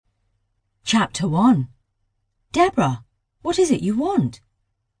Chapter 1. Deborah, what is it you want?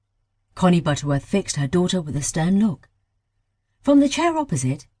 Connie Butterworth fixed her daughter with a stern look. From the chair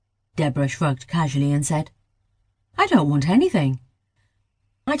opposite, Deborah shrugged casually and said, I don't want anything.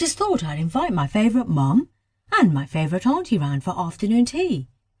 I just thought I'd invite my favourite mum and my favourite auntie round for afternoon tea.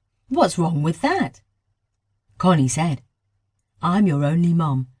 What's wrong with that? Connie said, I'm your only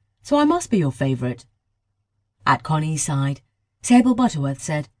mum, so I must be your favourite. At Connie's side, Sable Butterworth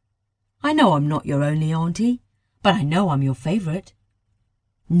said, I know I'm not your only auntie, but I know I'm your favourite.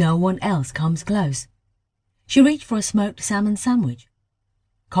 No one else comes close. She reached for a smoked salmon sandwich.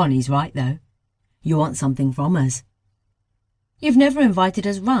 Connie's right, though. You want something from us. You've never invited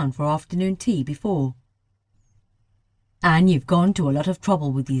us round for afternoon tea before. And you've gone to a lot of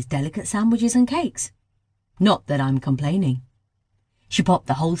trouble with these delicate sandwiches and cakes. Not that I'm complaining. She popped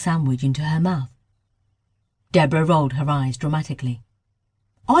the whole sandwich into her mouth. Deborah rolled her eyes dramatically.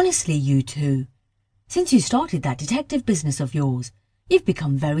 Honestly, you two, since you started that detective business of yours, you've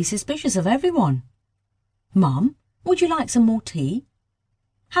become very suspicious of everyone. Mum, would you like some more tea?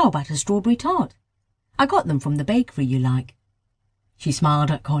 How about a strawberry tart? I got them from the bakery you like. She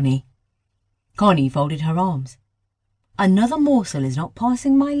smiled at Connie. Connie folded her arms. Another morsel is not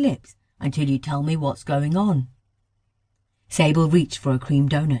passing my lips until you tell me what's going on. Sable reached for a cream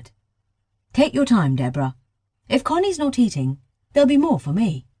donut. Take your time, Deborah. If Connie's not eating, there'll be more for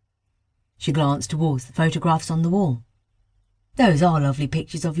me. She glanced towards the photographs on the wall. Those are lovely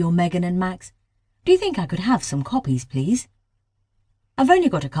pictures of your Megan and Max. Do you think I could have some copies, please? I've only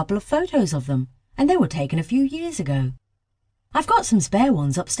got a couple of photos of them, and they were taken a few years ago. I've got some spare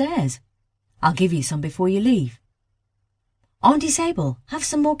ones upstairs. I'll give you some before you leave. Auntie Sable, have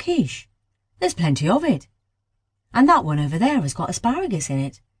some more quiche. There's plenty of it. And that one over there has got asparagus in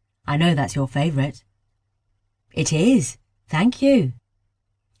it. I know that's your favourite. It is. Thank you.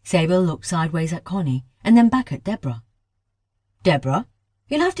 Sable looked sideways at Connie and then back at Deborah. Deborah,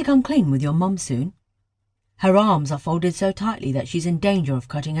 you'll have to come clean with your mum soon. Her arms are folded so tightly that she's in danger of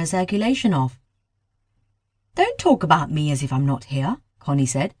cutting her circulation off. Don't talk about me as if I'm not here, Connie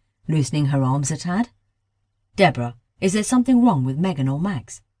said, loosening her arms a tad. Deborah, is there something wrong with Megan or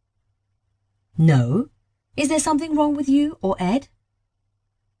Max? No. Is there something wrong with you or Ed?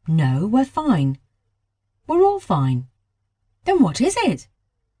 No, we're fine. We're all fine. Then what is it?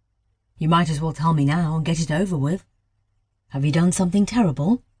 You might as well tell me now and get it over with. Have you done something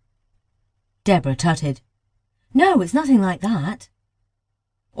terrible? Deborah tutted. No, it's nothing like that.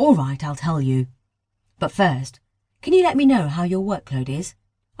 All right, I'll tell you. But first, can you let me know how your workload is?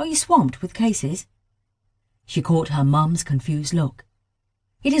 Are you swamped with cases? She caught her mum's confused look.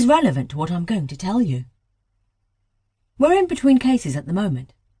 It is relevant to what I'm going to tell you. We're in between cases at the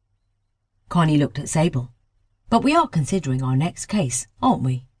moment. Connie looked at Sable. But we are considering our next case, aren't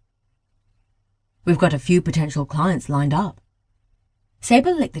we? We've got a few potential clients lined up.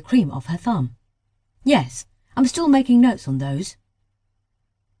 Sable licked the cream off her thumb. Yes, I'm still making notes on those.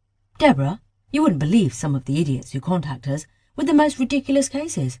 Deborah, you wouldn't believe some of the idiots who contact us with the most ridiculous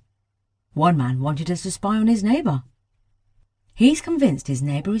cases. One man wanted us to spy on his neighbour. He's convinced his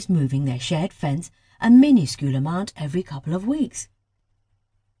neighbour is moving their shared fence a minuscule amount every couple of weeks.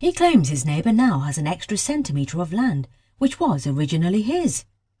 He claims his neighbour now has an extra centimetre of land, which was originally his.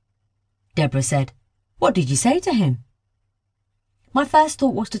 Deborah said, What did you say to him? My first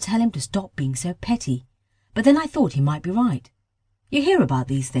thought was to tell him to stop being so petty, but then I thought he might be right. You hear about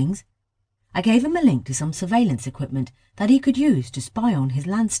these things. I gave him a link to some surveillance equipment that he could use to spy on his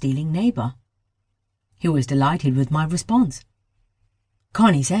land-stealing neighbour. He was delighted with my response.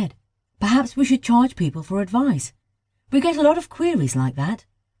 Connie said, Perhaps we should charge people for advice. We get a lot of queries like that.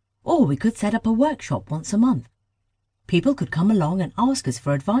 Or we could set up a workshop once a month. People could come along and ask us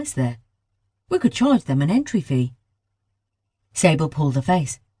for advice there. We could charge them an entry fee. Sable pulled a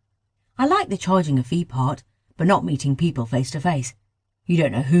face. I like the charging a fee part, but not meeting people face to face. You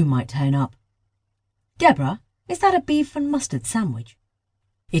don't know who might turn up. Deborah, is that a beef and mustard sandwich?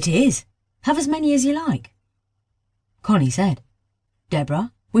 It is. Have as many as you like. Connie said,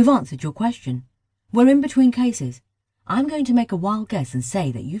 Deborah, we've answered your question. We're in between cases. I'm going to make a wild guess and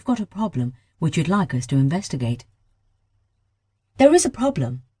say that you've got a problem which you'd like us to investigate. There is a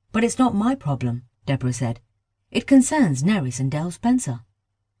problem, but it's not my problem, Deborah said. It concerns Nerys and Dell Spencer.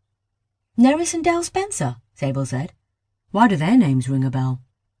 Nerys and Dell Spencer, Sable said. Why do their names ring a bell?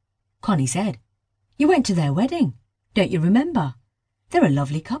 Connie said, You went to their wedding. Don't you remember? They're a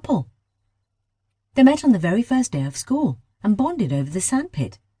lovely couple. They met on the very first day of school and bonded over the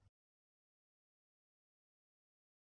sandpit.